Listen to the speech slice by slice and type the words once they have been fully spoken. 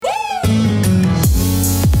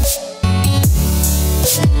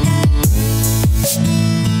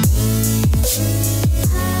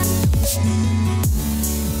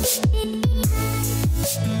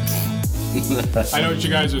I know what you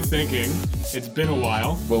guys are thinking. It's been a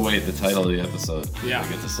while. But wait, the title of the episode. Yeah.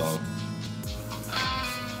 Get the song.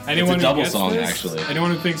 Anyone it's a double who song, this, actually. Anyone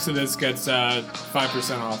who thinks of this gets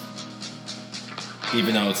 5% off.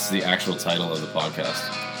 Even though it's the actual title of the podcast.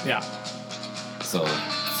 Yeah. So.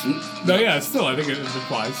 No, yeah, still, I think it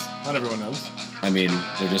applies. Not everyone knows. I mean,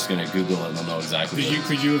 they're just going to Google it and they'll know exactly.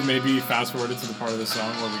 Could you have maybe fast-forwarded to the part of the song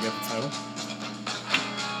where we get the title?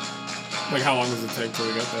 Like, how long does it take till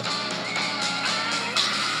we get there?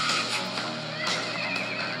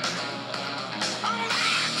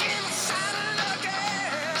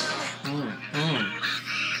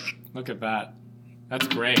 Look at that. That's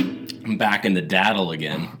great. I'm back in the daddle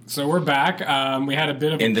again. So we're back. We had a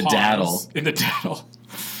bit of in a the pause. daddle. In the daddle.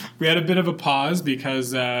 We had a bit of a pause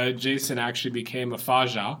because Jason actually became a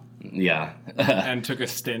Faja. Yeah. And took a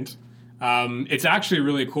stint. It's actually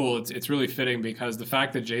really cool. It's really fitting because the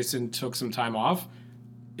fact that Jason took some time off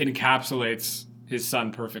encapsulates his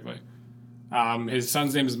son perfectly. His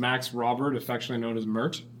son's name is Max Robert, affectionately known as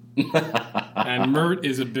Mert. And Mert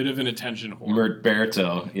is a bit of an attention whore. Mert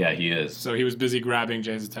Berto. Yeah, he is. So he was busy grabbing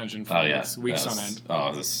Jay's attention for weeks on end.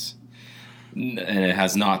 And it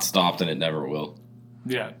has not stopped and it never will.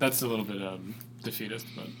 Yeah, that's a little bit defeatist,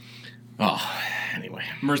 but... Anyway.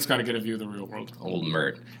 Mert's got to get a view of the real world. Old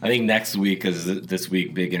Mert. I think next week, because this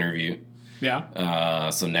week, big interview. Yeah.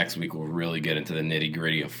 So next week we'll really get into the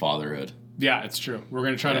nitty-gritty of fatherhood. Yeah, it's true. We're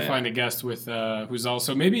going to try to find a guest with who's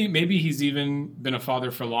also... Maybe he's even been a father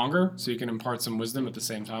for longer, so he can impart some wisdom at the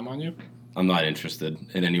same time on you. I'm not interested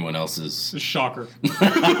in anyone else's... Shocker.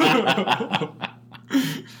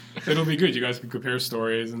 It'll be good. You guys can compare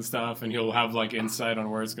stories and stuff, and he'll have, like, insight on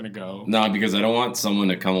where it's going to go. No, because I don't want someone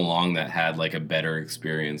to come along that had, like, a better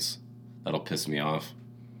experience. That'll piss me off.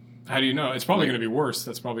 How do you know? It's probably going to be worse.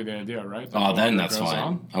 That's probably the idea, right? Then that's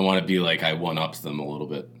fine. I want to be like, I one-ups them a little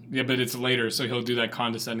bit. Yeah, but it's later, so he'll do that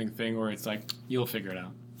condescending thing where it's like, you'll figure it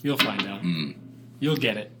out. You'll find out. You'll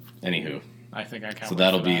get it. Anywho. I think I can. So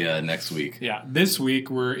that'll be next week. Yeah. This week,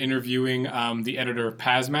 we're interviewing the editor of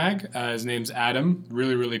PASMAG. His name's Adam.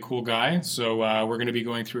 Really, really cool guy. So we're going to be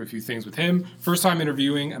going through a few things with him. First time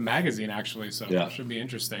interviewing a magazine, actually, so it should be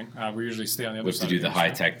interesting. We usually stay on the other side. We have to do the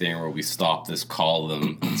high-tech thing where we stop this call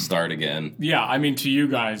them and start again. Yeah, I mean, to you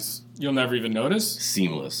guys, you'll never even notice.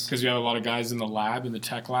 Seamless. Because you have a lot of guys in the lab, in the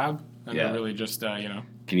tech lab, and they're really just, Can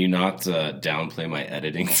you not downplay my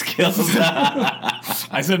editing skills?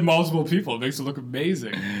 I said multiple people. It makes it look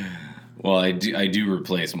amazing. Well, I do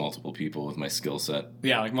replace multiple people with my skill set.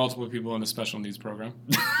 Yeah, like multiple people in a special needs program.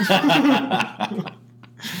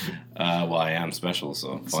 Well, I am special,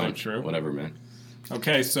 so fine. So true. Whatever, man.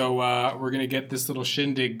 Okay, so we're going to get this little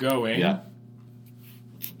shindig going. Yeah.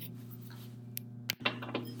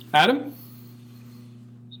 Adam?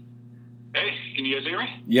 Hey, can you guys hear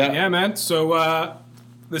me? Yeah. Yeah, man. So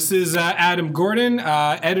this is Adam Gordon,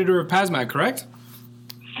 editor of PASMAG, correct?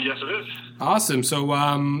 Yes, it is. Awesome. So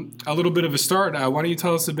a little bit of a start. Why don't you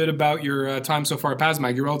tell us a bit about your time so far at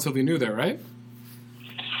PASMAG? You're relatively new there, right?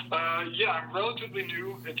 Yeah, I'm relatively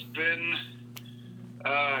new. It's been,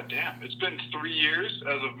 it's been 3 years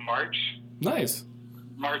as of March. Nice.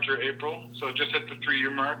 March or April, so it just hit the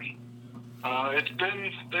 3-year mark. They've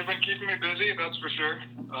been keeping me busy, that's for sure.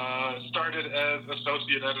 Started as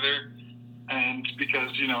associate editor, and because,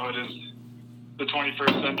 it is the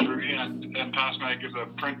 21st century and PASMAG is a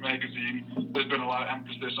print magazine, there's been a lot of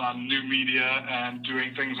emphasis on new media and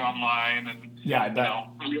doing things online. And, yeah, I bet.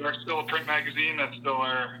 We are still a print magazine. That's still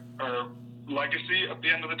our legacy at the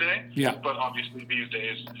end of the day. Yeah. But obviously these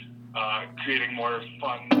days, creating more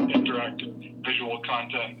fun, interactive, visual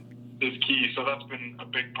content is key. So that's been a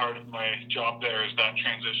big part of my job there, is that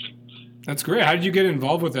transition. That's great. How did you get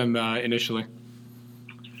involved with them initially?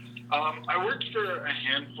 I worked for a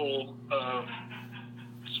handful of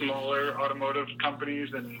smaller automotive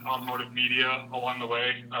companies and automotive media along the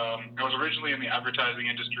way. I was originally in the advertising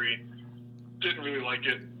industry. Didn't really like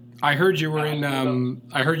it. I heard you were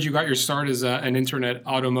I heard you got your start as an internet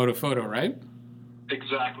automotive photo, right?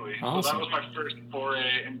 Exactly. Awesome. So that was my first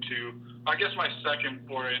foray into, I guess my second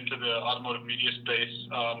foray into the automotive media space.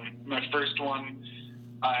 My first one,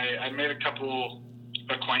 I made a couple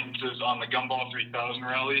acquaintances on the Gumball 3000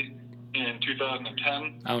 rally in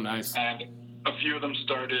 2010. Oh, nice. And a few of them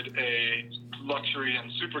started a luxury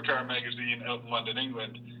and supercar magazine out in London,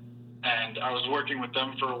 England. And I was working with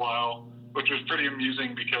them for a while, which was pretty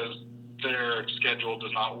amusing because their schedule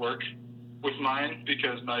does not work with mine,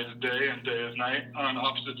 because night is day and day is night on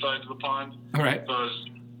opposite sides of the pond. All right. So I was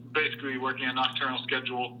basically working a nocturnal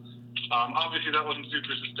schedule. Obviously that wasn't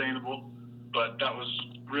super sustainable, but that was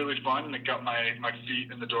really fun, and it got my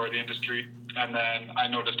feet in the door of the industry. And then I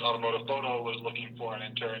noticed Automotive Photo was looking for an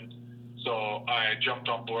intern, so I jumped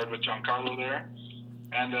on board with Giancarlo there.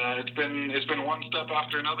 And it's been one step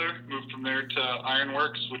after another. Moved from there to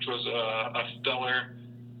Ironworks, which was a stellar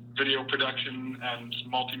video production and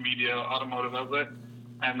multimedia automotive outlet,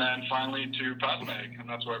 and then finally to PASMAG, and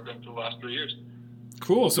that's where I've been for the last 3 years.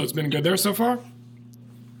 Cool. So it's been good there so far?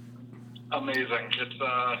 Amazing. It's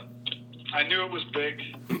I knew it was big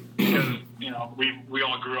because we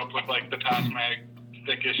all grew up with like the PASMAG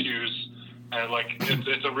thick issues. Like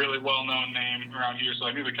it's a really well-known name around here, so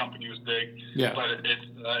I knew the company was big. Yeah. But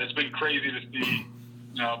it's been crazy to see.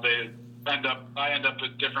 I end up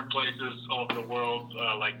at different places all over the world,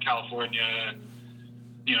 like California, and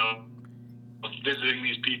visiting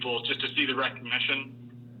these people just to see the recognition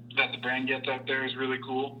that the brand gets out there is really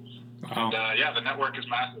cool. Wow. And the network is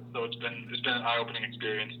massive, so it's been an eye-opening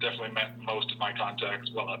experience. Definitely met most of my contacts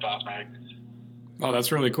while at PASMAG. Oh,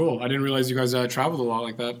 that's really cool. I didn't realize you guys traveled a lot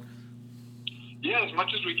like that. Yeah, as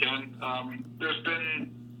much as we can. There's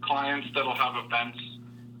been clients that'll have events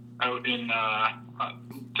out in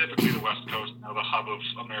typically the West Coast. Now, the hub of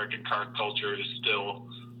American car culture is still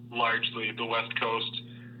largely the West Coast.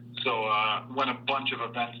 So when a bunch of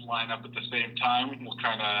events line up at the same time,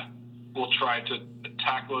 we'll try to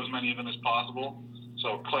tackle as many of them as possible.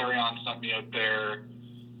 So Clarion sent me out there,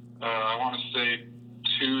 I want to say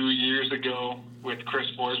 2 years ago with Chris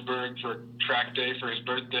Forsberg for track day for his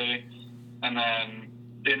birthday. And then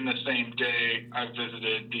in the same day, I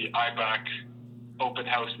visited the IBAC open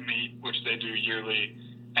house meet, which they do yearly.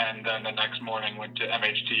 And then the next morning went to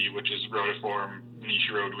MHT, which is Rotiform Niche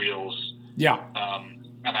Road Wheels. Yeah.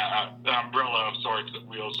 And an umbrella of sorts of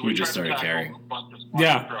wheels. So we just started carrying. A bunch of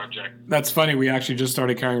smart projects. That's funny. We actually just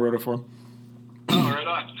started carrying Rotiform. Oh, right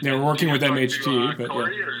on. Yeah, we're working with MHT. But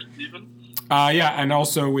Corey or Steven? And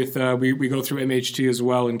also with we go through MHT as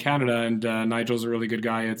well in Canada, and Nigel's a really good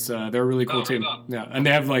guy. It's they're a really cool team. Yeah, and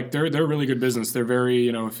they have they're a really good business. They're very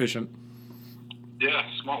efficient. Yeah,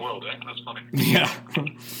 small world, eh? That's funny. Yeah.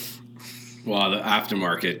 Well, the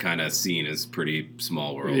aftermarket kind of scene is pretty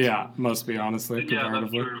small world. Yeah, must be honestly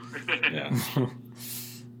comparatively. Yeah, that's true. Yeah.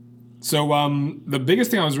 So the biggest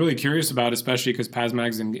thing I was really curious about, especially because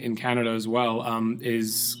PASMAG's in Canada as well,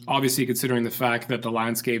 is obviously considering the fact that the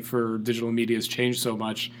landscape for digital media has changed so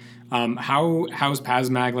much. How's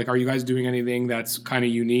PASMAG? Like, are you guys doing anything that's kind of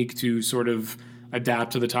unique to sort of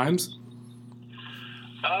adapt to the times?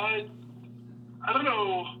 I don't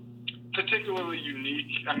know, particularly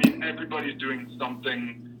unique. I mean, everybody's doing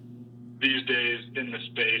something these days in the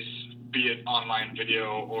space, be it online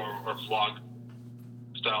video or vlog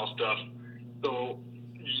style stuff. So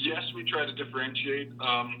yes, we try to differentiate.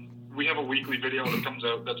 We have a weekly video that comes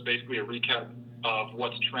out that's basically a recap of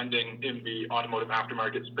what's trending in the automotive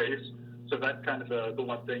aftermarket space. So that's kind of the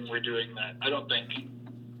one thing we're doing that I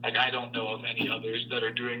don't know of any others that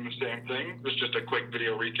are doing the same thing. It's just a quick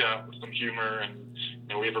video recap with some humor,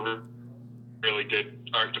 and we have a really good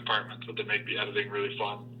art department, so they make the editing really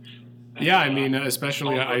fun. And, yeah, I mean,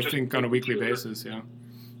 especially I think on a weekly basis, yeah.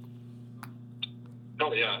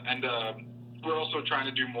 Oh, yeah, and we're also trying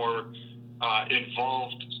to do more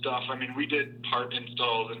involved stuff. I mean, we did part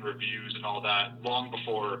installs and reviews and all that long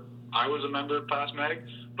before I was a member of PASMAG,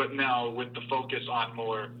 but now with the focus on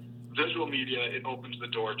more visual media, it opens the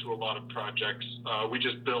door to a lot of projects. We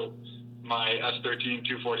just built my S13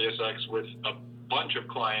 240SX with a bunch of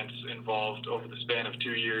clients involved over the span of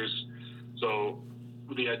 2 years. So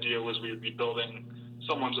the idea was we would be building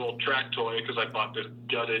someone's old track toy, because I bought this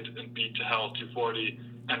gutted and beat to hell 240,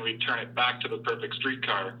 and we'd turn it back to the perfect street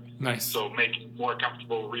car. Nice. So making it more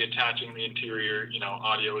comfortable, reattaching the interior,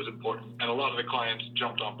 audio is important. And a lot of the clients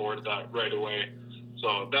jumped on board with that right away.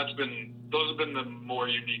 So those have been the more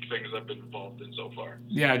unique things I've been involved in so far.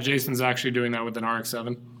 Yeah, Jason's actually doing that with an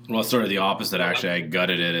RX-7. Well, it's sort of the opposite, actually. I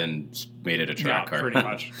gutted it and made it a track car. Pretty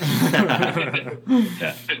much.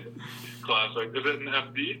 Yeah. Classic. Is it an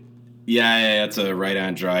FD? Yeah, it's a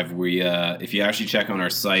right-hand drive. We, if you actually check on our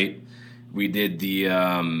site, we did the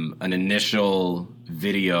an initial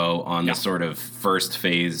video on the sort of first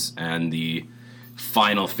phase, and the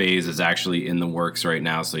final phase is actually in the works right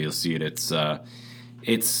now. So you'll see it.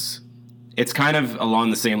 It's kind of along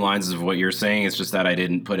the same lines of what you're saying. It's just that I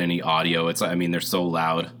didn't put any audio. They're so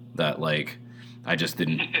loud that I just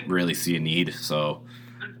didn't really see a need. So,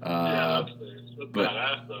 that's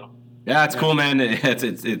badass though. Yeah, it's cool, man.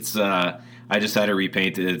 It's I just had to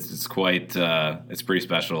repaint it. It's quite it's pretty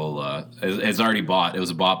special. It's already bought. It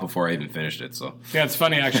was bought before I even finished it. So yeah, it's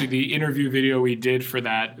funny actually. The interview video we did for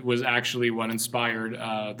that was actually what inspired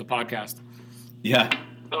the podcast. Yeah.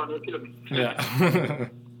 Oh, no kidding. Yeah.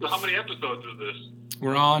 So how many episodes is this?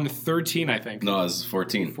 We're on 13, I think. No, it's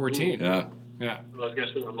 14. 14. Yeah. Yeah. Well, I guess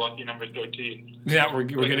we're lucky number 13. Yeah, we're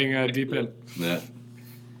getting deep in. Yeah.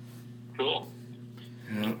 Cool.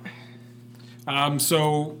 Yeah.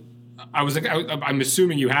 So I'm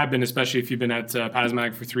assuming you have been, especially if you've been at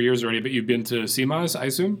PASMAG for 3 years already, but you've been to SEMA, I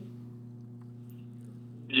assume?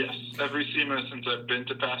 Yes, every SEMA since I've been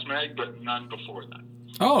to PASMAG, but none before that.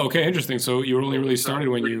 Oh, okay, interesting. So you only really started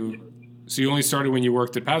when you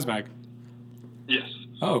worked at PASMAG? Yes.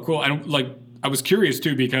 Oh, cool. And like, I was curious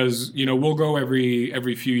too, because, you know, we'll go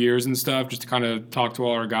every few years and stuff just to kind of talk to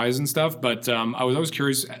all our guys and stuff. But I was always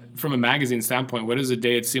curious from a magazine standpoint, what does a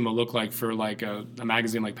day at SEMA look like for like a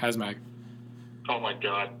magazine like PASMAG? Oh my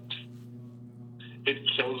God. It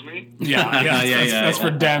kills me. Yeah, that's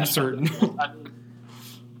for damn certain. I mean,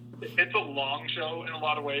 it's a long show in a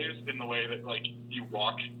lot of ways, in the way that like you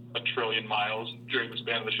walk 1 trillion miles during the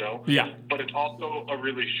span of the show. Yeah. But it's also a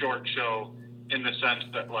really short show in the sense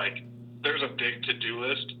that like there's a big to-do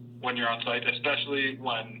list when you're on site, especially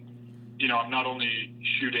when, you know, I'm not only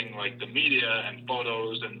shooting like the media and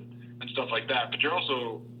photos and stuff like that, but you're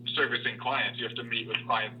also servicing clients. You have to meet with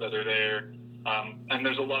clients that are there. And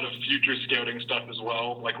there's a lot of future scouting stuff as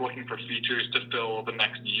well, like looking for features to fill the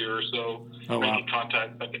next year or so. Oh, wow. Making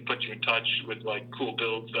contact that can put you in touch with like cool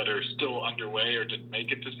builds that are still underway or didn't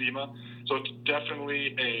make it to SEMA. So it's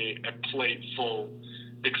definitely a plate full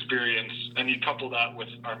experience. And you couple that with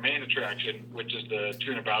our main attraction, which is the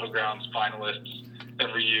Tuna Battlegrounds finalists.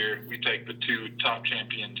 Every year we take the 2 top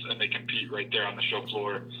champions and they compete right there on the show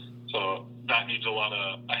floor. So that needs a lot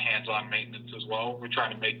of hands-on maintenance as well. We're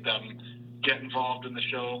trying to make them get involved in the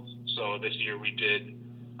show. So this year we did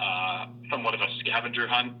somewhat of a scavenger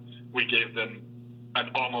hunt. We gave them an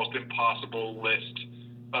almost impossible list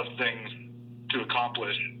of things to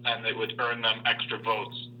accomplish, and it would earn them extra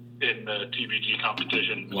votes in the TBG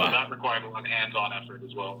competition. Wow. So that required a lot of hands-on effort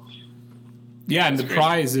as well. Yeah, and the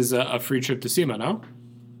prize is a free trip to SEMA, no?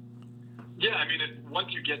 Yeah, I mean,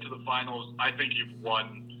 once you get to the finals, I think you've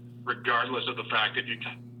won, regardless of the fact if you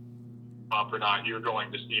up or not. You're going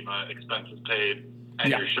to SEMA, expenses paid,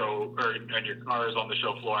 and your show and your car is on the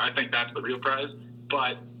show floor. I think that's the real prize.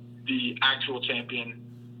 But the actual champion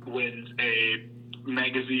wins a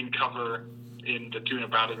magazine cover in the Tuna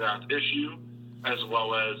Battlegrounds issue, as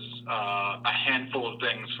well as a handful of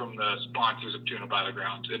things from the sponsors of Tuna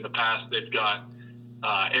Battlegrounds. In the past, they've got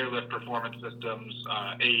Airlift Performance Systems,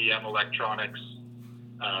 AEM Electronics,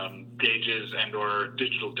 gauges and or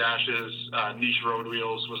digital dashes. Niche Road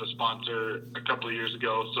Wheels was a sponsor a couple of years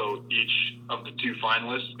ago, so each of the 2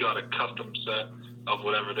 finalists got a custom set of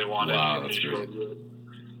whatever they wanted. Wow, from that's Niche great. Road Wheels.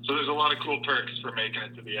 So there's a lot of cool perks for making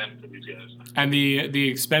it to the end for these guys. And the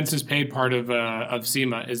expenses paid part of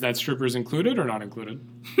SEMA, is that strippers included or not included?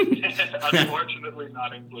 Unfortunately,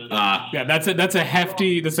 not included. Yeah, that's a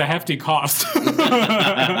hefty cost.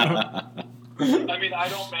 I mean, I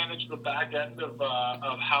don't manage the back end of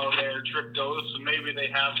how their trip goes, so maybe they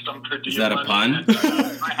have some per diem. Is that a pun? And,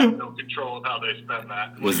 I have no control of how they spend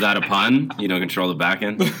that. Was that a pun? You don't control the back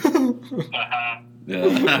end?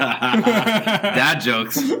 Dad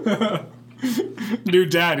jokes. New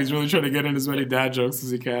dad. He's really trying to get in as many dad jokes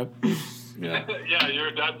as he can. Yeah. Yeah, you're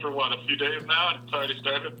a dad for what, a few days now? It's already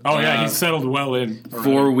started? Oh, yeah, he's settled well in.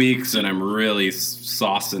 4 weeks, and I'm really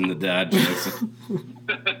saucing the dad jokes.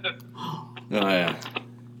 Oh yeah,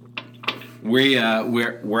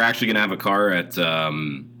 we're actually gonna have a car at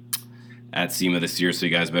SEMA this year, so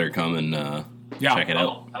you guys better come and check it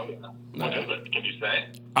out. Oh, yeah. What is it? Can you say?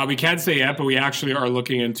 We can't say yet, but we actually are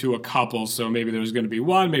looking into a couple. So maybe there's going to be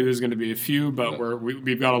one, maybe there's going to be a few, but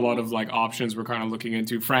we've got a lot of like options we're kind of looking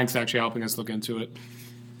into. Frank's actually helping us look into it.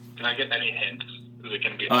 Can I get any hints? Is it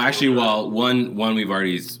going to be? Actually, well, one we've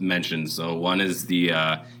already mentioned. So one is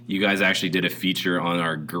the you guys actually did a feature on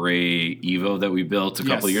our gray Evo that we built a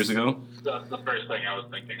couple of years ago. That's the first thing I was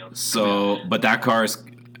thinking of. So, but that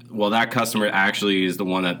that customer actually is the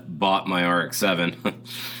one that bought my RX-7.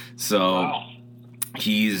 So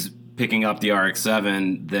he's picking up the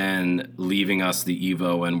RX-7, then leaving us the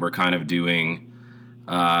Evo, and we're kind of doing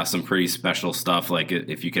some pretty special stuff. Like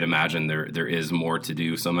if you could imagine, there is more to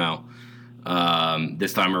do somehow.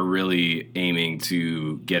 This time we're really aiming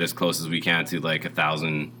to get as close as we can to like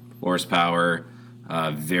 1,000 horsepower.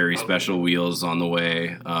 Very special wheels on the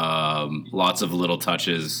way. Lots of little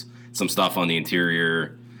touches. Some stuff on the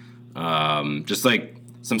interior. Just like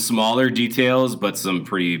some smaller details, but some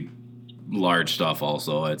pretty large stuff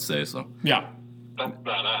also, I'd say. So yeah, that's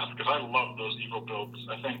badass, because I love those Evo builds.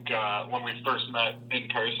 I think when we first met in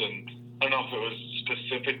person, I don't know if it was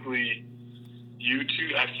specifically you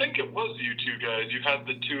two. I think it was you two guys. You had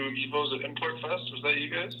the two Evos at Import Fest. Was that you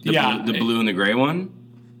guys? The blue and the gray one?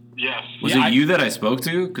 Yes. Was it you that I spoke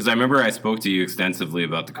to? Because I remember I spoke to you extensively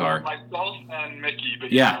about the car. Myself and Mickey,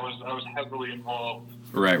 but yeah. I was heavily involved.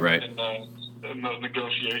 Right. In those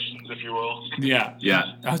negotiations, if you will. Yeah.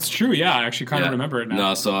 Yeah. That's true. Yeah, I actually kind of remember it now.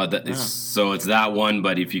 No, so it's that one,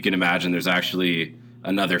 but if you can imagine, there's actually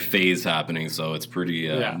another phase happening, so it's pretty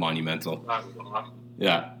monumental. That was awesome.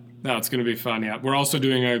 Yeah. No, it's going to be fun, yeah. We're also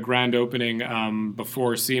doing a grand opening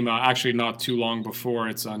before SEMA, actually not too long before.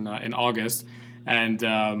 It's in August. And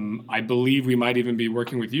I believe we might even be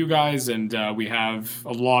working with you guys, and we have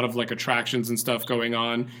a lot of like attractions and stuff going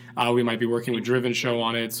on. We might be working with Driven Show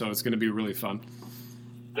on it, so it's going to be really fun.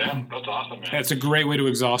 Damn, that's awesome, man. It's a great way to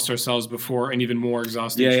exhaust ourselves before an even more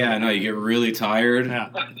exhausting show. Yeah, no, you get really tired,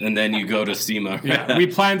 and then you go to SEMA. Yeah, we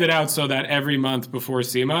planned it out so that every month before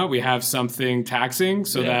SEMA, we have something taxing,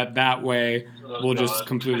 so that way we'll just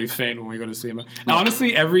completely faint when we go to SEMA. Now,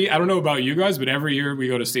 honestly, I don't know about you guys, but every year we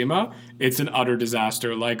go to SEMA, it's an utter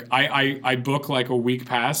disaster. Like, I book like a week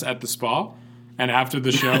pass at the spa, and after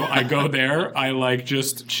the show, I go there, I like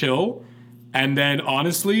just chill. And then,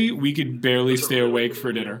 honestly, we could barely stay awake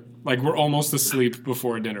for dinner. Like, we're almost asleep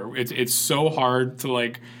before dinner. It's so hard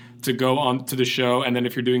to go on to the show. And then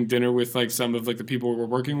if you're doing dinner with, like, some of, like, the people we're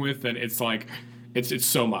working with, then it's, like, it's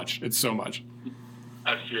so much. It's so much.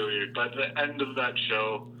 I feel you. By the end of that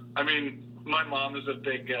show, I mean, my mom is a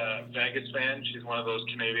big Vegas fan. She's one of those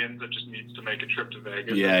Canadians that just needs to make a trip to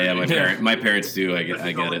Vegas. Yeah, my parents do. I get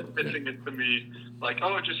it. Pitching it to me like,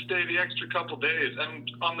 oh, just stay the extra couple days.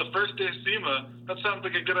 And on the first day of SEMA, that sounds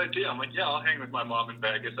like a good idea. I'm like, yeah, I'll hang with my mom in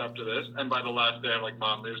Vegas after this. And by the last day, I'm like,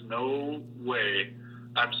 Mom, there's no way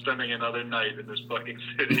I'm spending another night in this fucking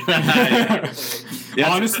city.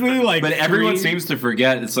 Honestly, like, but everyone seems to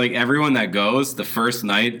forget. It's like everyone that goes the first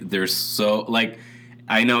night, they're so like.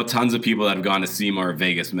 I know tons of people that have gone to SEMA or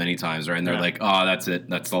Vegas many times, right? And they're like, oh, that's it.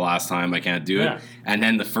 That's the last time. I can't do it. And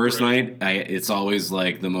then the first night, it's always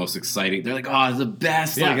like the most exciting. They're like, oh, it's the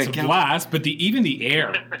best. Yeah, like, it's a blast. But even the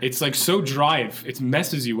air, it's like so dry. It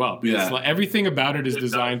messes you up. Yeah. It's like, everything about it is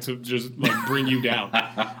designed to just like bring you down.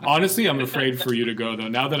 Honestly, I'm afraid for you to go, though.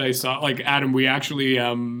 Now that I saw, like, Adam, we actually,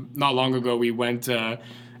 not long ago, we went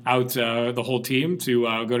out the whole team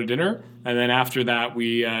to go to dinner. And then after that,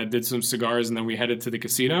 we did some cigars, and then we headed to the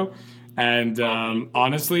casino. And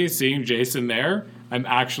honestly, seeing Jason there, I'm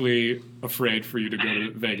actually afraid for you to go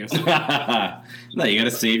to Vegas. No, you got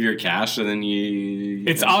to save your cash, and then you.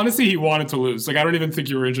 It's honestly, he wanted to lose. Like, I don't even think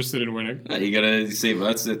you were interested in winning. You got to save.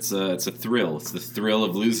 It's a thrill. It's the thrill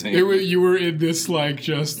of losing. You were in this like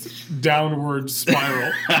just downward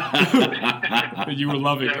spiral. You were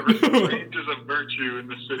loving it. Restraint is a virtue in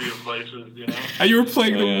the city of vices, you know. And you were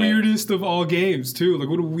playing the weirdest of all games too. Like,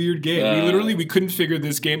 what a weird game. We couldn't figure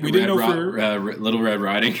this game. We didn't know Little Red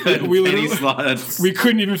Riding Hood. We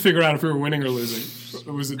couldn't even figure out if we were winning or losing.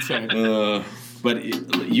 It was insane. But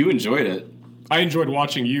you enjoyed it. I enjoyed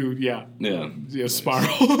watching you. Yeah,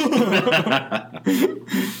 spiral.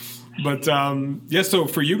 But so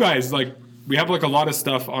for you guys, like, we have like a lot of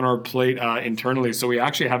stuff on our plate internally, so we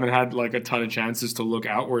actually haven't had like a ton of chances to look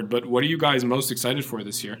outward. But what are you guys most excited for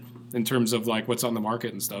this year in terms of like what's on the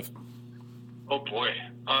market and stuff? Oh boy,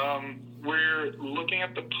 we're looking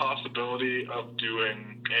at the possibility of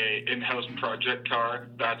doing a in-house project car.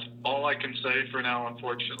 That's all I can say for now,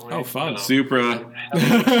 unfortunately. Oh, fun! Supra.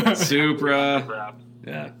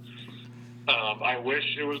 Yeah. I wish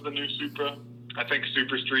it was the new Supra. I think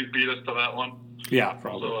Super Street beat us to that one. Yeah,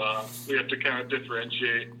 probably. So we have to kind of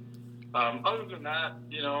differentiate. Other than that,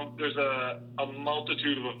 you know, there's a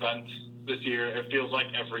multitude of events this year. It feels like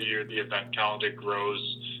every year the event calendar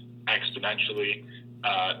grows exponentially.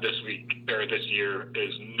 This year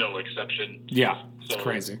is no exception. Yeah, it's so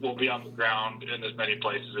crazy. We'll be on the ground in as many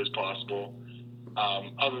places as possible.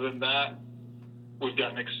 Other than that, we've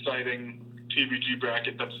got an exciting TBG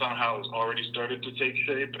bracket that somehow has already started to take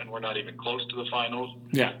shape, and we're not even close to the finals.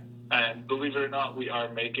 Yeah. And believe it or not, we are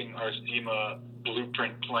making our SEMA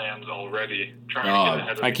blueprint plans already. Trying to get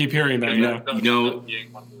ahead of I keep hearing that. Being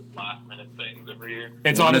one of those last-minute things every year.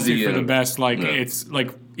 It's honestly for the best. Like, it's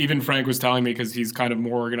like, even Frank was telling me, because he's kind of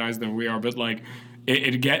more organized than we are, but like,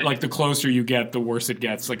 it get like the closer you get, the worse it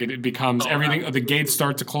gets. Like, it becomes everything. The gates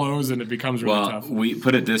start to close, and it becomes really tough. We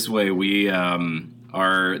put it this way: the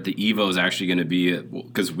Evo is actually going to be,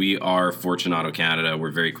 because we are Fortunato Canada.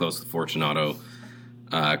 We're very close to Fortunato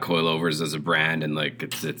coilovers as a brand, and like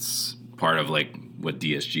it's part of like what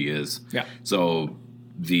DSG is. Yeah. So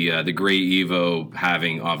the Gray Evo,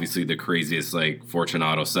 having obviously the craziest like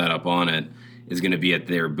Fortunato setup on it, is going to be at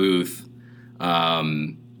their booth.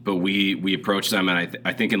 but we approached them, and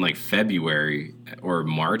I think in like February or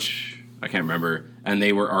March, I can't remember, and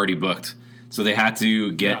they were already booked. So they had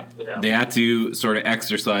to they had to sort of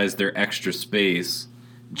exercise their extra space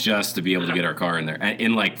just to be able to get our car in there, and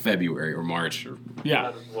in like February or March.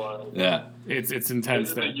 Yeah, That is wild. Yeah. it's intense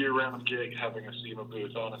It's there. a year-round gig having a SEMA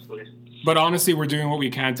booth, honestly. But honestly, we're doing what we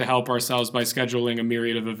can to help ourselves by scheduling a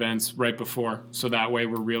myriad of events right before, so that way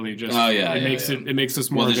we're really just. It makes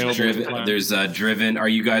us more available. There's Driven. Are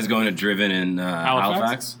you guys going to Driven in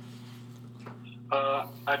Halifax?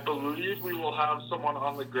 I believe we will have someone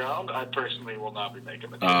on the ground. I personally will not be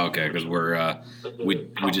making the trip. Oh, okay, because we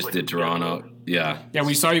just did Toronto. Yeah. Yeah,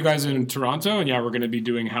 we saw you guys in Toronto, and we're going to be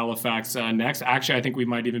doing Halifax next. Actually, I think we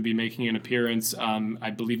might even be making an appearance,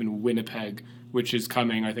 I believe, in Winnipeg, which is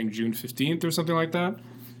coming, I think, June 15th or something like that.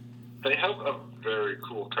 They have a very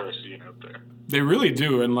cool car scene out there. They really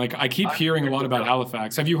do, and like I keep hearing a lot about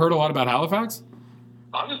Halifax. Have you heard a lot about Halifax?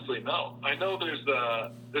 Honestly, no. I know there's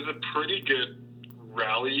a pretty good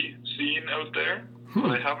rally scene out there,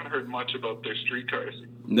 but I haven't heard much about their streetcar scene.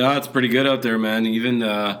 No, it's pretty good out there, man. Even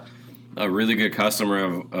a really good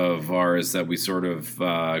customer of ours that we sort of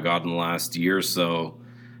got in the last year or so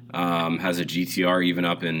has a GTR even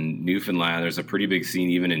up in Newfoundland. There's a pretty big scene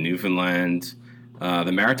even in Newfoundland.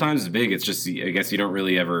 The Maritimes is big. It's just, I guess you don't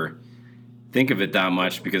really ever think of it that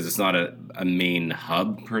much because it's not a main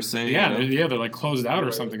hub per se. Yeah, they're like closed out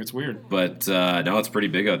or something. It's weird. But no, it's pretty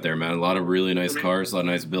big out there, man. A lot of really nice cars, a lot of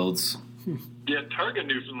nice builds. Yeah, Targa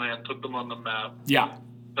Newfoundland put them on the map. Yeah,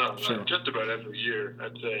 sure. Just about every year,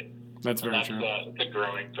 I'd say. That's very true. It's a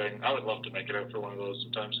growing thing. I would love to make it out for one of those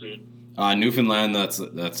sometime soon. Newfoundland,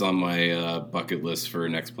 that's on my bucket list for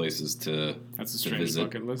next places to That's a strange visit.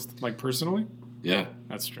 bucket list. Like personally? Yeah.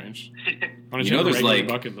 That's strange. There's like,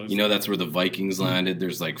 that's where the Vikings landed.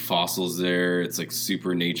 There's like fossils there. It's like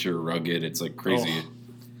super nature rugged. It's like crazy. Oh,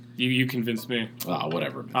 you convinced me.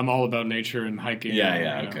 Whatever. I'm all about nature and hiking.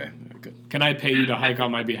 Yeah, okay. Good. Can I pay you to hike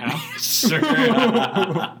on my behalf? Sure.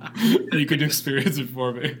 You could experience it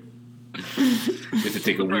for me. You have to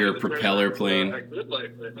take a weird propeller plane. Grid Life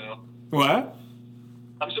right now. What?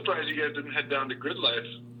 I'm surprised you guys didn't head down to Grid Life.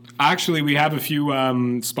 Actually, we have a few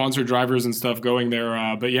sponsored drivers and stuff going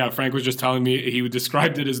there. But yeah, Frank was just telling me he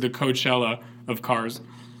described it as the Coachella of cars,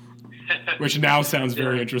 which now sounds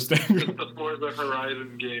very interesting. Just before the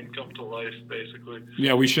Horizon game come to life, basically.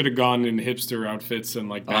 Yeah, we should have gone in hipster outfits and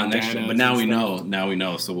like bandanas. But now we know. Now we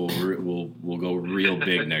know. So we'll go real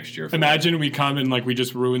big next year. Imagine we come and like we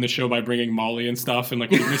just ruin the show by bringing Molly and stuff, and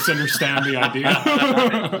like we misunderstand the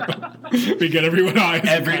idea. We get everyone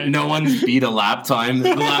high. No one's beat a lap time.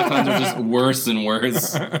 The lap times are just worse and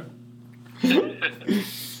worse.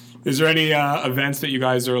 Is there any events that you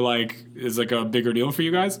guys are like is like a bigger deal for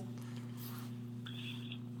you guys?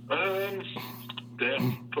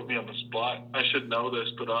 Damn, put me on the spot. I should know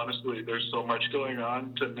this, but honestly, there's so much going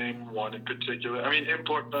on to name one in particular. I mean,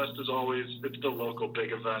 Import Fest is it's the local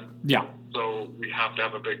big event. Yeah. So we have to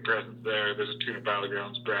have a big presence there. There's a Tuna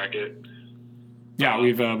Battlegrounds bracket. Yeah,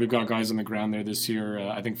 we've got guys on the ground there this year.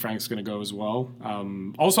 I think Frank's going to go as well.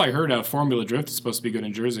 Also, I heard Formula Drift is supposed to be good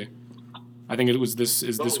in Jersey. I think it was this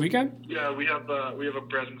weekend. Yeah, we have a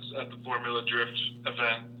presence at the Formula Drift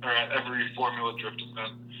event, or at every Formula Drift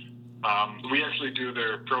event. We actually do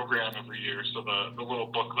their program every year, so the little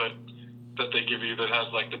booklet that they give you that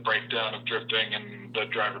has like the breakdown of drifting and the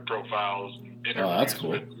driver profiles and interviews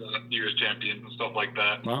with year's champions and stuff like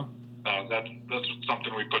that. Wow. That's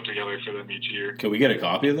something we put together for them each year. Can we get a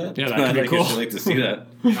copy of that? Yeah, that'd be cool. I'd like to see that.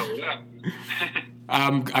 Oh, yeah.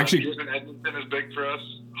 Actually, Years in Edmonton is big for us.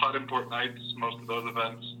 Hot Import Nights, most of those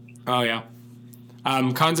events. Oh, yeah.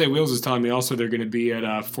 Kanze Wheels is telling me also they're going to be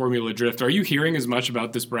at Formula Drift. Are you hearing as much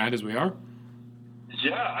about this brand as we are?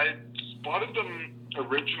 Yeah, I spotted them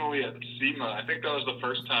originally at SEMA. I think that was the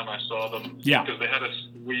first time I saw them. Yeah. Because they had a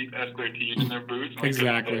sweet S13 in their booth. And Exactly.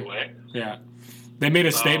 I couldn't stay away. Yeah. They made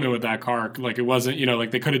a statement with that car. Like, it wasn't,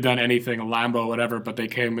 like they could have done anything, a Lambo, whatever, but they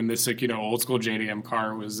came in this, like, old school JDM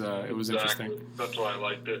car. It was interesting. That's why I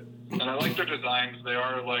liked it. And I like their designs. They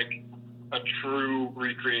are, like, a true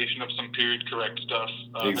recreation of some period correct stuff.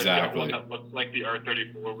 Exactly. They've got one that looks like the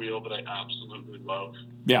R34 wheel that I absolutely love.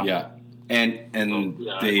 Yeah. Yeah. And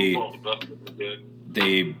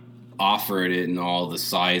they offered it in all the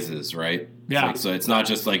sizes, right? Yeah. So it's not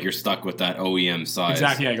just like you're stuck with that OEM size.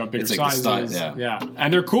 Exactly. Yeah, you got bigger sizes. Yeah.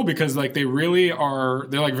 And they're cool because like they really are.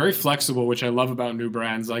 They're like very flexible, which I love about new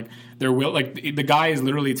brands. Like the guy is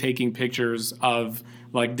literally taking pictures of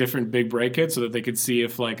like different big brake kits so that they could see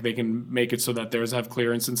if like they can make it so that theirs have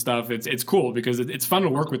clearance and stuff. It's cool because it's fun to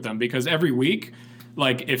work with them because every week,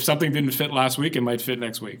 like if something didn't fit last week, it might fit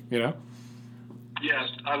next week. Yes,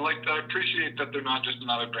 I appreciate that they're not just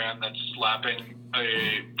another brand that's slapping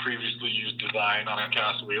a previously used design on a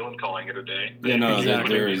cast wheel and calling it a day. Yeah, no,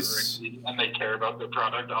 Exactly. there is. And they care about their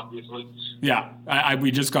product, obviously. Yeah,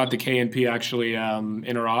 we just got the K&P actually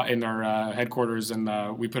in our headquarters,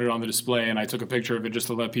 and we put it on the display, and I took a picture of it just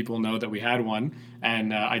to let people know that we had one,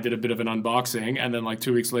 and I did a bit of an unboxing, and then like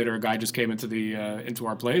 2 weeks later, a guy just came into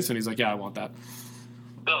our place, and he's like, "Yeah, I want that."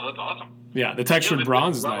 Oh, that's awesome. Yeah, the textured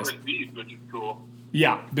bronze is nice. Received, which is cool.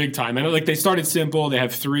 Yeah, big time. And like they started simple. They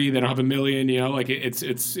have 3. They don't have a million. You know, like it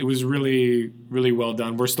was really really well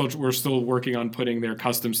done. We're still working on putting their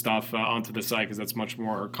custom stuff onto the site because that's much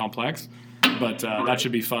more complex. But that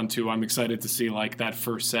should be fun too. I'm excited to see like that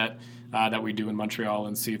first set that we do in Montreal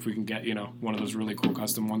and see if we can get one of those really cool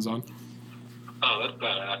custom ones on. Oh, that's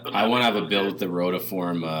badass. I want to have a build with the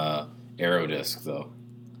rotiform aero disc though.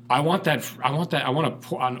 I want that. I want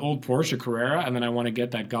an old Porsche Carrera, and then I want to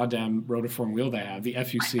get that goddamn rotiform wheel they have, the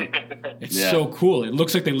FUC. It's so cool. It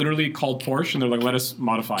looks like they literally called Porsche, and they're like, "Let us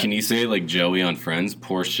modify it." Can you say it like Joey on Friends?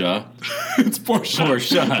 Porsche. It's Porsche.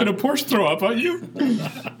 Porsche. Did a Porsche throw up on you?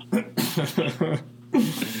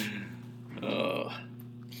 All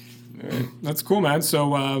right. That's cool, man.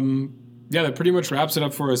 So, yeah, that pretty much wraps it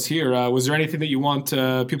up for us here. Was there anything that you want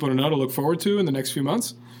people to know to look forward to in the next few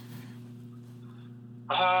months?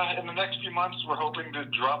 In the next few months, we're hoping to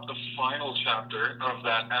drop the final chapter of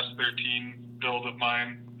that S13 build of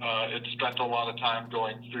mine. It spent a lot of time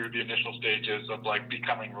going through the initial stages of like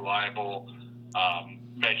becoming reliable,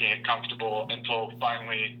 making it comfortable until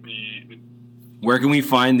finally Where can we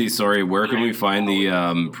find these? Sorry, where can we find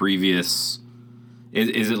the previous?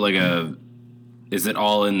 Is it like a? Is it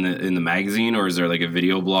all in the magazine, or is there like a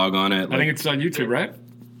video blog on it? I think it's on YouTube, right?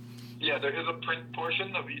 Yeah, there is a print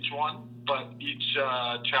portion of each one, but each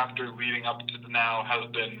chapter leading up to now has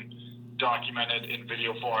been documented in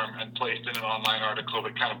video form and placed in an online article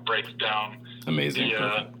that kind of breaks down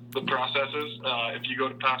the processes. If you go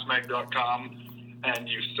to passmag.com and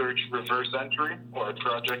you search reverse entry or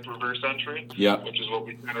project reverse entry, which is what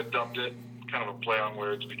we kind of dubbed it, kind of a play on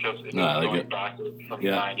words because it's going backwards from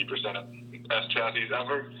 90% of S chassis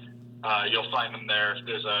ever. You'll find them there.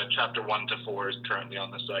 There's a chapter 1 to 4 is currently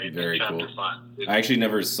on the site. Very chapter cool. 5. I actually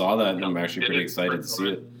never saw that, and I'm actually pretty excited to see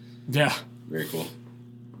it. Yeah. Very cool.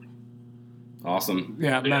 Awesome.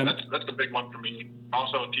 Yeah, man. That's the big one for me.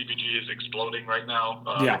 Also, TBG is exploding right now.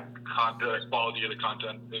 The quality of the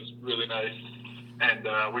content is really nice. And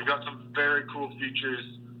we've got some very cool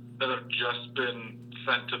features that have just been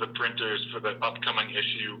sent to the printers for the upcoming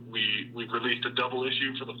issue. We've released a double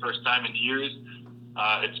issue for the first time in years.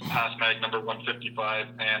 It's PASMAG number 155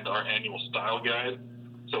 and our annual style guide.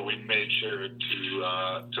 So we made sure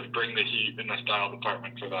to bring the heat in the style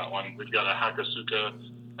department for that one. We've got a Hakasuka,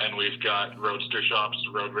 and we've got Roadster Shop's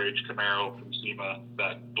Road Rage Camaro from SEMA,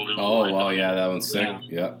 that blue. Oh, wow, yeah, that one's sick.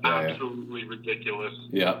 Yeah. Absolutely ridiculous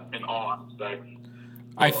in all aspects.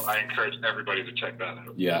 So I encourage everybody to check that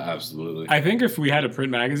out. Yeah, absolutely. I think if we had a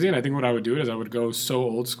print magazine, I think what I would do is I would go so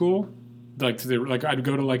old school, I'd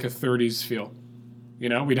go to like a 30s feel. You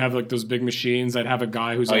know, we'd have like those big machines. I'd have a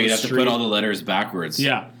guy who's on the you'd have street. to put all the letters backwards.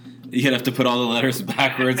 Yeah. You'd have to put all the letters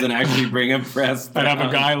backwards and actually bring them pressed. I'd have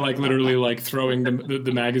a guy like literally like throwing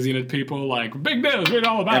the magazine at people like, big news, read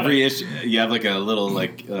all about Every it. issue, you have like a little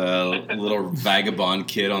little vagabond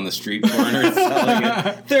kid on the street corner selling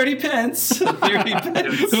it. 30 pence. 30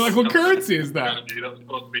 pence. They're like, what currency is that? That's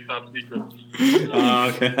supposed to be top secret.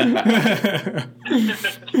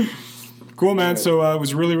 Okay. Cool, man. So it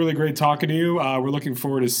was really, really great talking to you. We're looking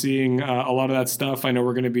forward to seeing a lot of that stuff. I know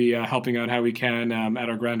we're going to be helping out how we can at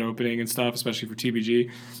our grand opening and stuff, especially for TBG.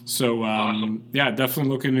 So, awesome. Yeah,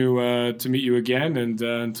 definitely looking to meet you again. And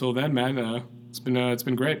until then, man, it's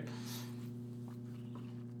been great.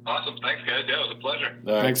 Awesome. Thanks, guys. Yeah, it was a pleasure.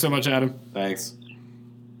 Right. Thanks so much, Adam. Thanks.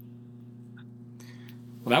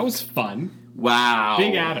 Well, that was fun. Wow.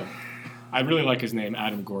 Big Adam. I really like his name,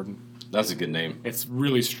 Adam Gordon. That's a good name. It's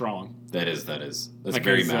really strong. That is. That's like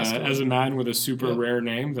very masculine. As a man with a super rare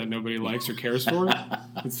name that nobody likes or cares for,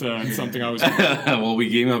 it's something I was. Well,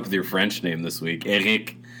 we came up with your French name this week,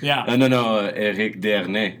 Eric. Yeah. No, Eric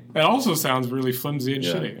Dernay. It also sounds really flimsy and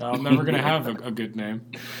shitty. I'm never gonna have a good name.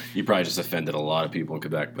 You probably just offended a lot of people in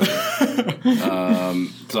Quebec, but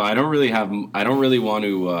so I don't really want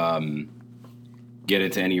to get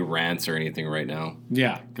into any rants or anything right now.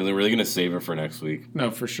 Yeah, because I'm really gonna save it for next week.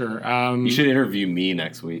 No, for sure. You should interview me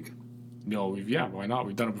next week. No, why not?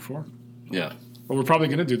 We've done it before. Yeah. Well, we're probably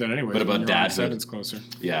gonna do that anyway. But about dadhood, it's closer.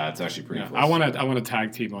 Yeah, it's actually pretty close. I want to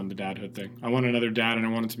tag team on the dadhood thing. I want another dad, and I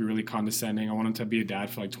want it to be really condescending. I want him to be a dad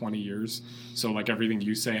for like 20 years, so like everything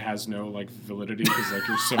you say has no like validity because like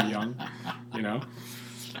you're so young, you know.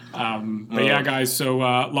 But yeah, guys. So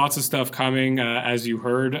lots of stuff coming, as you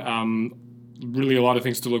heard. Really a lot of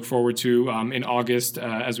things to look forward to in August.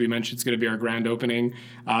 As we mentioned, it's going to be our grand opening.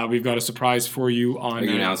 We've got a surprise for you on... Are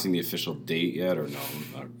you announcing the official date yet or no?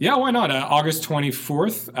 Yeah, why not? August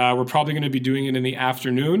 24th. We're probably going to be doing it in the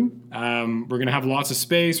afternoon. We're going to have lots of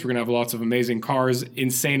space. We're going to have lots of amazing cars,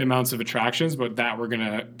 insane amounts of attractions, but that we're going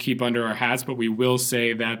to keep under our hats. But we will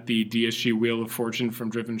say that the DSG Wheel of Fortune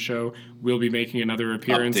from Driven Show will be making another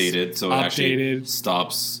appearance. Updated, so it actually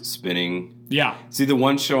stops spinning. Yeah. See, the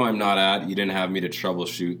one show I'm not at, you didn't have me to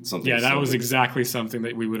troubleshoot something. Yeah, that was exactly something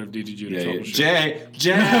that we would have needed you to troubleshoot.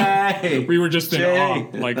 Jay! We were just in awe,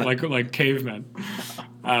 like cavemen.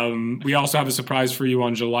 We also have a surprise for you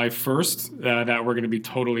on July 1st that we're going to be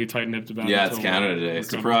totally tight-nipped about. Yeah, it's Canada Day.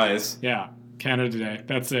 Surprise. Yeah, Canada Day.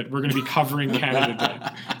 That's it. We're going to be covering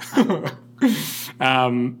Canada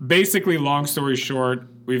Day. Basically, long story short,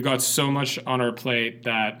 we've got so much on our plate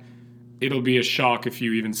that it'll be a shock if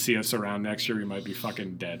you even see us around next year. We might be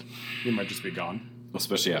fucking dead. We might just be gone.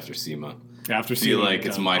 Especially after SEMA. After SEMA. I feel like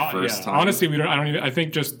it's my first time. Honestly, I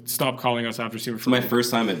think just stop calling us after SEMA. It's my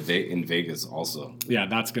first time in Vegas also. Yeah,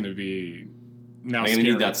 that's going to be now scary.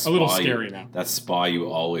 Need that spa, a little scary now. That spa you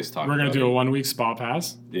always talk about. We're going to do a 1 week spa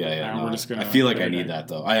pass. Yeah. No, we're just gonna, I feel like I need that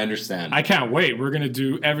though. I understand. I can't wait. We're going to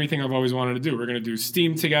do everything I've always wanted to do. We're going to do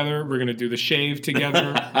steam together. We're going to do the shave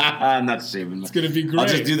together. I'm not shaving. It's going to be great. I'll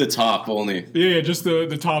just do the top only. Yeah, just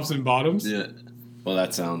the tops and bottoms. Yeah. Well,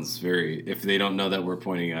 that sounds very... If they don't know that we're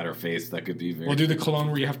pointing at our face, that could be very... We'll do the cologne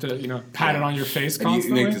where you have to, pat it on your face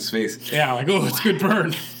constantly. You make this face. Yeah, like, oh, it's good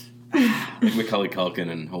burn. Macaulay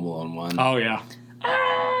Culkin in Home Alone 1. Oh, yeah.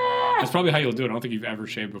 That's probably how you'll do it. I don't think you've ever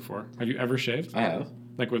shaved before. Have you ever shaved? I have.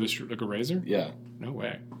 Like with a razor? Yeah. No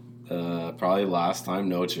way. Probably last time,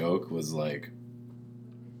 no joke, was like...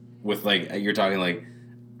 With like... You're talking like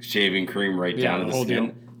shaving cream right down to the skin.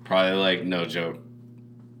 Deal. Probably like, no joke,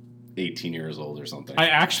 18 years old or something. I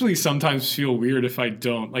actually sometimes feel weird if I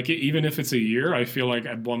don't. Like, even if it's a year, I feel like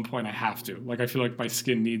at one point I have to. Like, I feel like my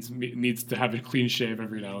skin needs to have a clean shave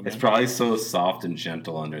every now and then. It's probably so soft and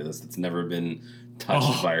gentle under this. It's never been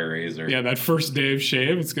touched by a razor. Yeah, that first day of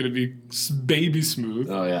shave, it's going to be baby smooth.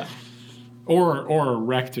 Oh, yeah. Or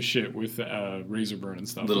wreck to shit with razor burn and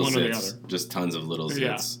stuff. Little one zits. Or the other. Just tons of little zits.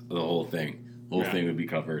 Yeah. The whole thing. The whole thing would be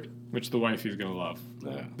covered. Which the wifey's going to love.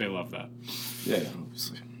 Yeah. They love that. Yeah,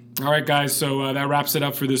 obviously. All right, guys, so that wraps it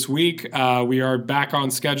up for this week. We are back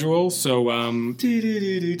on schedule, so... Oh, wait,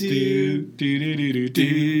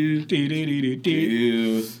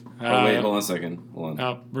 hold on a second. Hold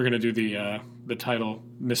on. We're going to do the title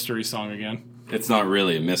mystery song again. It's not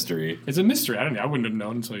really a mystery. It's a mystery. I wouldn't have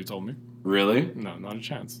known until you told me. Really? No, not a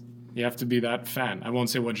chance. You have to be that fan. I won't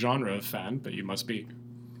say what genre of fan, but you must be.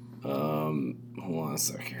 Hold on a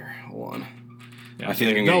sec here. Hold on. Yeah, I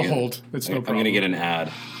feel like they'll hold. It's no problem. I'm going to get an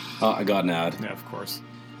ad. Oh, I got an ad. Yeah, of course.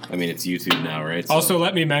 I mean, it's YouTube now, right? So. Also,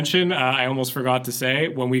 let me mention, I almost forgot to say,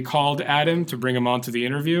 when we called Adam to bring him on to the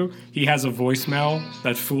interview, he has a voicemail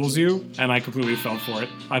that fools you, and I completely fell for it.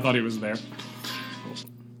 I thought he was there.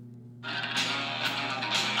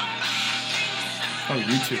 Oh,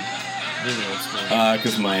 YouTube. Really old school.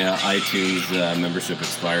 Because my iTunes membership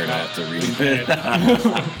expired. I have to read it.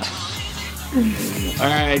 All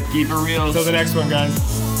right, keep it real. Until the next one, guys.